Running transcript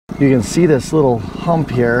You can see this little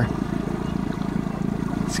hump here.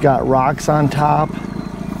 It's got rocks on top.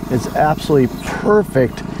 It's absolutely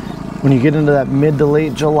perfect when you get into that mid to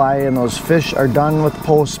late July and those fish are done with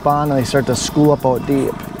post spawn and they start to school up out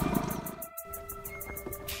deep.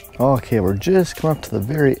 Okay, we're just coming up to the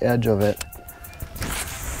very edge of it.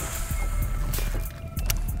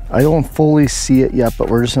 I don't fully see it yet,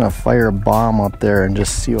 but we're just gonna fire a bomb up there and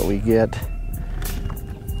just see what we get.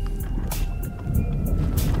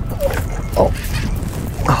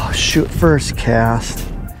 Oh, shoot, first cast.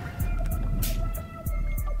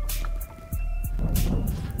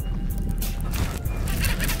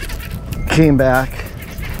 Came back.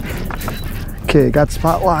 Okay, got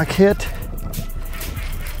spot lock hit.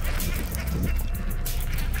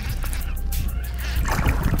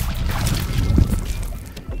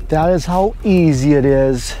 That is how easy it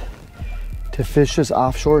is to fish this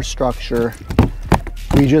offshore structure.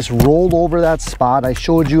 We just rolled over that spot. I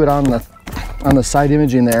showed you it on the side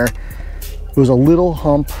imaging there. It was a little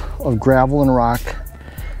hump of gravel and rock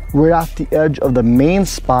right off the edge of the main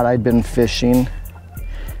spot I'd been fishing.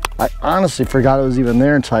 I honestly forgot it was even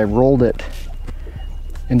there until I rolled it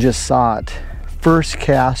and just saw it. First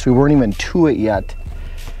cast, we weren't even to it yet.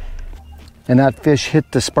 And that fish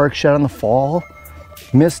hit the spark shad on the fall,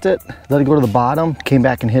 missed it, let it go to the bottom, came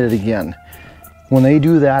back and hit it again. When they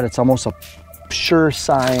do that, it's almost a sure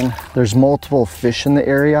sign there's multiple fish in the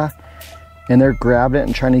area and they're grabbing it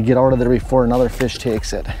and trying to get out of there before another fish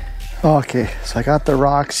takes it. Okay, so I got the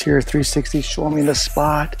rocks here, 360 showing me the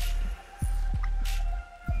spot.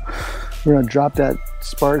 We're gonna drop that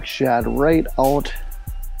spark shad right out,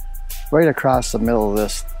 right across the middle of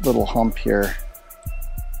this little hump here.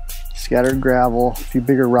 Scattered gravel, a few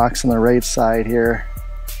bigger rocks on the right side here.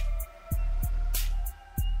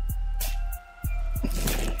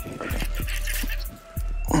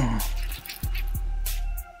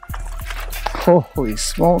 Holy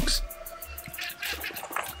smokes.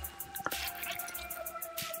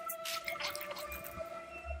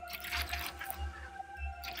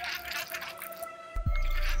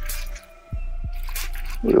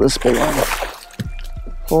 Look at this big one.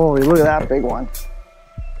 Holy, look at that big one.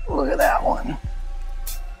 Look at that one.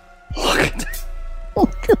 Look at that.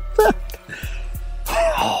 Look at that.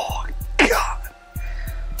 Oh, God.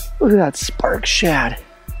 Look at that spark shad.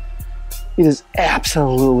 It is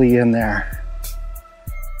absolutely in there.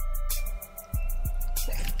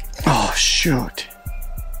 Oh, shoot.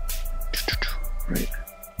 Right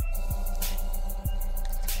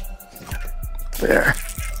there.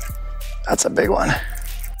 That's a big one.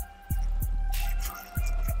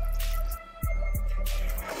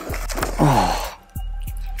 Oh.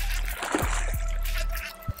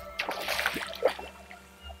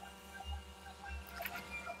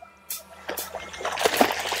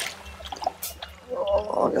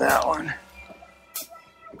 Oh, look at that one.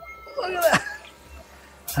 Look at that.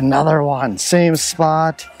 Another one, same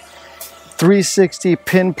spot. 360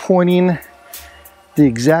 pinpointing the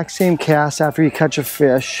exact same cast after you catch a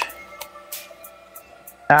fish.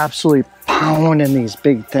 Absolutely pounding these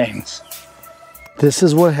big things. This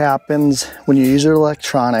is what happens when you use your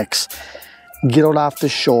electronics. Get out off the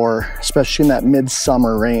shore, especially in that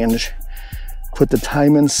midsummer range. Put the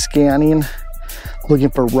time in scanning,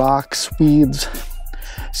 looking for rocks, weeds,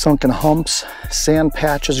 sunken humps, sand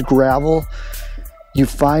patches, gravel. You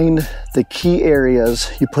find the key areas,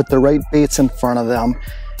 you put the right baits in front of them,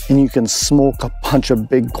 and you can smoke a bunch of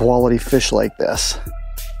big quality fish like this.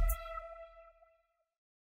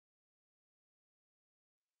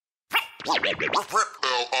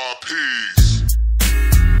 LRPs.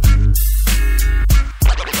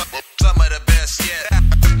 Some of the best yet.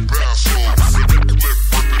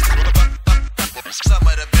 Some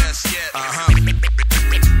of the best yet.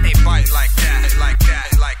 They bite like that, like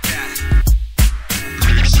that, like that.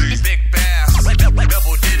 Big bass,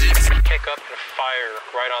 double digits. Pick up the fire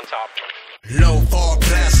right on top. Low fall,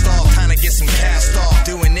 blast off, time to get some cast off.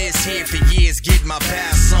 Doing this here for years, get my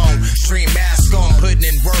bass on. Stream mask on, putting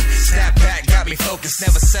in work. Snap back, got me focused,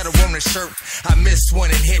 never settle on a shirt. I missed one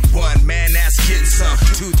and hit one, man, that's getting some.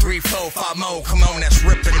 2, 3, 4, 5 more, come on, that's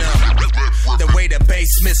ripping up. The way the bass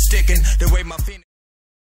smith sticking, the way my feet.